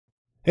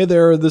Hey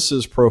there, this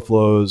is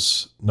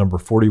ProFlows number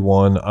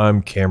 41.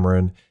 I'm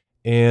Cameron,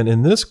 and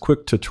in this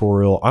quick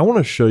tutorial, I want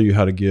to show you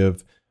how to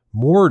give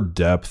more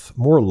depth,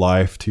 more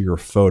life to your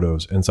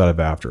photos inside of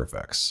After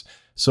Effects.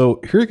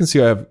 So here you can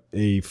see I have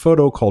a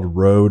photo called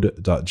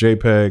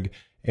road.jpg,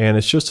 and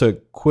it's just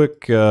a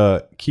quick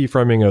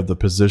keyframing of the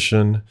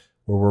position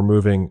where we're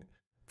moving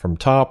from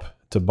top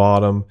to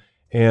bottom,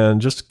 and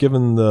just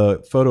giving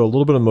the photo a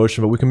little bit of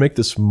motion, but we can make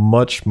this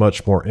much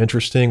more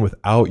interesting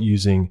without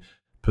using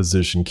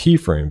position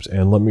keyframes,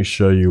 and let me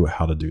show you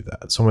how to do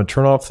that. So I'm going to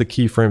turn off the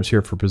keyframes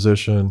here for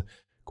position,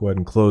 go ahead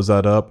and close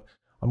that up.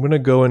 I'm going to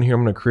go in here,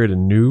 I'm going to create a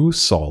new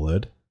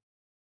solid,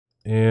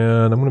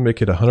 and I'm going to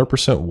make it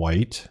 100%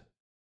 white,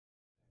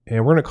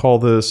 and we're going to call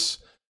this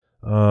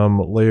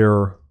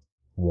layer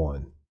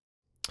 1.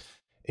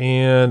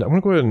 And I'm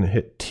going to go ahead and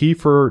hit T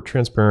for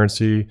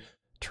transparency,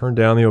 turn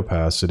down the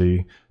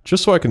opacity,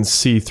 just so I can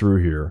see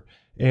through here.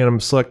 And I'm going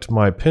to select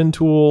my pen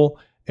tool,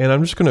 and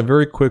I'm just going to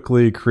very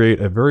quickly create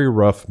a very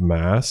rough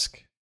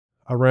mask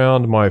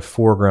around my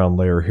foreground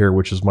layer here,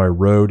 which is my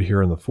road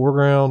here in the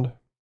foreground.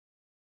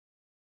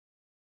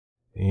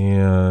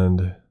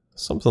 And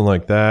something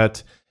like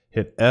that.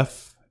 Hit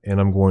F, and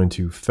I'm going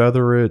to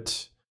feather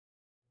it.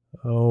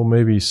 Oh,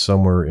 maybe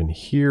somewhere in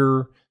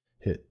here.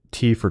 Hit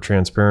T for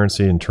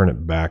transparency and turn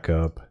it back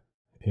up.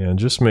 And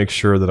just make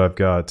sure that I've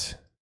got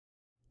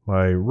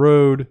my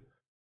road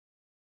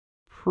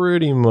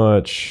pretty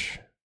much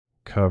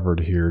covered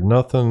here.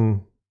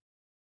 Nothing,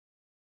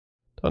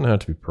 doesn't have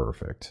to be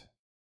perfect.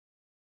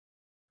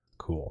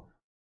 Cool.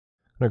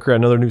 I'm going to create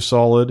another new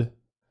solid,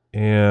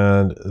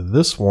 and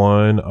this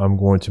one I'm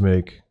going to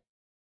make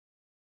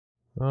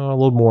a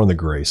little more on the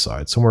gray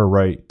side, somewhere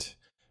right,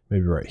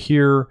 maybe right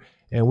here,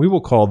 and we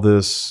will call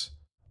this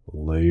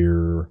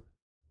layer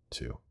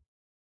 2.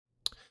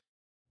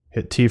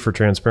 Hit T for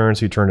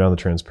transparency, turn down the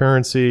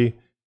transparency,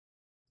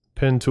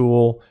 pen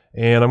tool,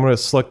 and I'm going to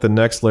select the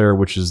next layer,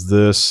 which is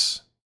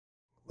this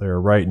layer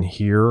right in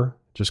here,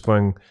 just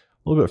going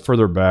a little bit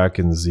further back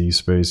in Z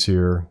space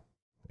here.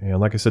 And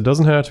like I said, it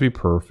doesn't have to be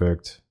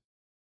perfect.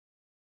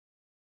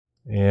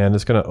 And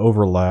it's going to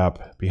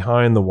overlap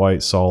behind the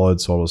white solid,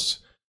 so I'll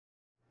just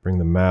bring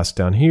the mask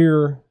down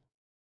here,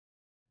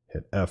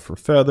 hit F for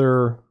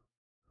feather,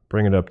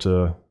 bring it up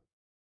to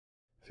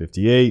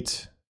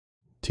 58,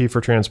 T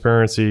for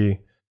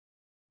transparency,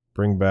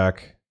 bring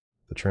back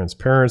the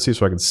transparency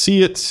so I can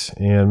see it,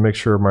 and make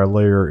sure my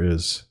layer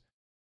is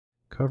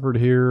covered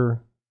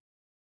here.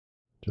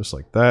 Just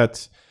like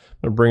that.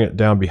 I'm going to bring it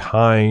down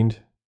behind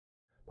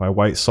my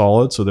white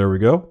solid. So there we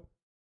go.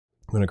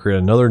 I'm going to create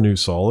another new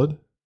solid.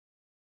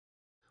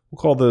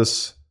 We'll call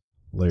this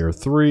layer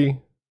 3.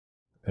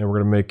 And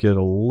we're going to make it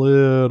a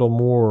little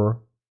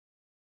more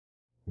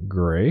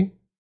gray.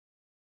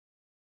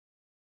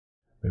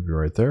 Maybe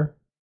right there.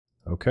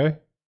 Okay.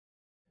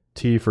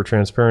 T for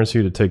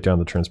transparency to take down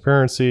the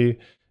transparency.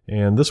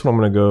 And this one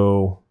I'm going to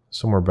go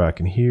somewhere back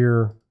in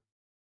here.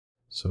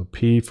 So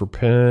P for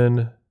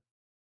pen.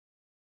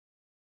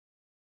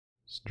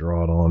 Just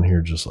draw it on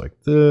here just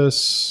like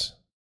this.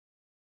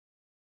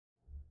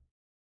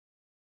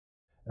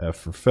 F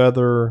for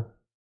feather.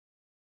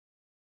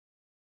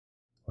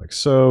 Like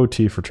so.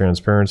 T for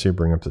transparency.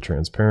 Bring up the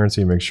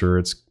transparency. Make sure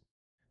it's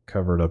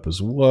covered up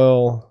as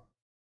well.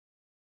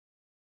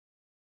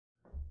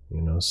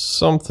 You know,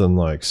 something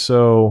like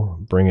so.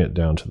 Bring it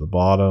down to the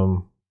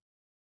bottom.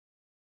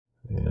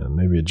 And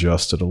maybe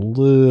adjust it a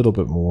little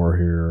bit more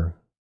here.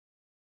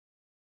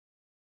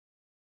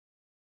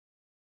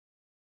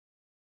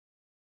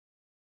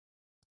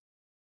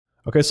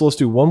 Okay, so let's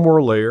do one more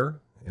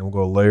layer, and we'll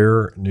go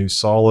layer, new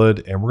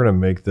solid, and we're going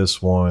to make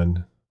this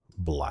one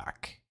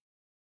black.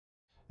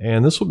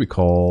 And this will be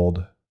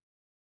called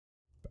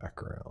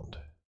background.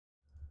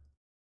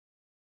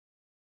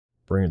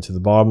 Bring it to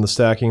the bottom of the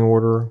stacking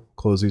order,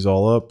 close these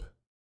all up.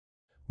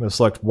 I'm going to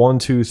select 1,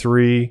 2,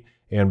 3,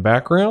 and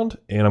background,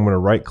 and I'm going to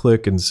right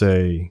click and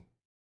say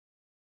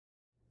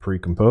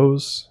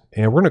pre-compose,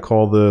 and we're going to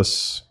call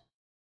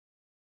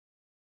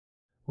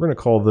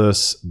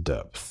this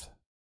depth.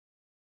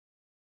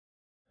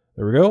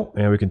 There we go,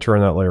 and we can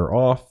turn that layer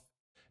off.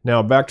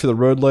 Now back to the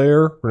road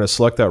layer, we're going to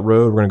select that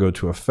road, we're going to go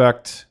to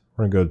Effect,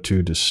 we're going to go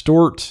to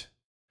Distort,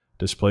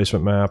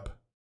 Displacement Map.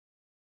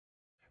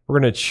 We're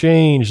going to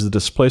change the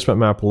Displacement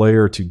Map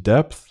layer to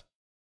Depth,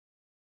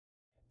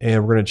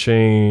 and we're going to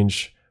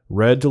change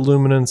red to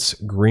luminance,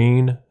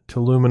 green to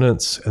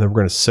luminance, and then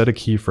we're going to set a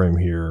keyframe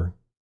here,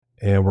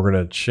 and we're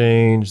going to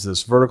change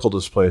this vertical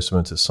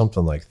displacement to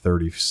something like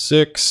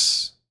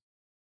 36.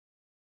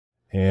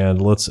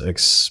 And let's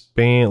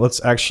expand,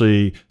 let's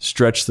actually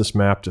stretch this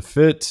map to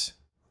fit.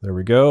 There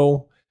we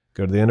go.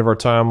 Go to the end of our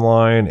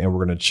timeline, and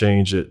we're going to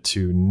change it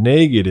to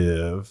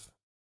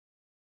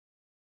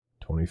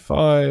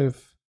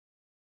 -25.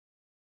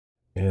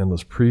 And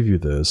let's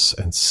preview this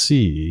and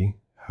see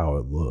how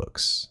it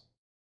looks.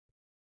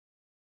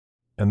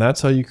 And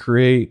that's how you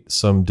create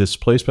some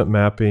displacement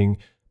mapping,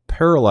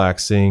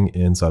 parallaxing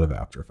inside of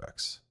After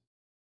Effects.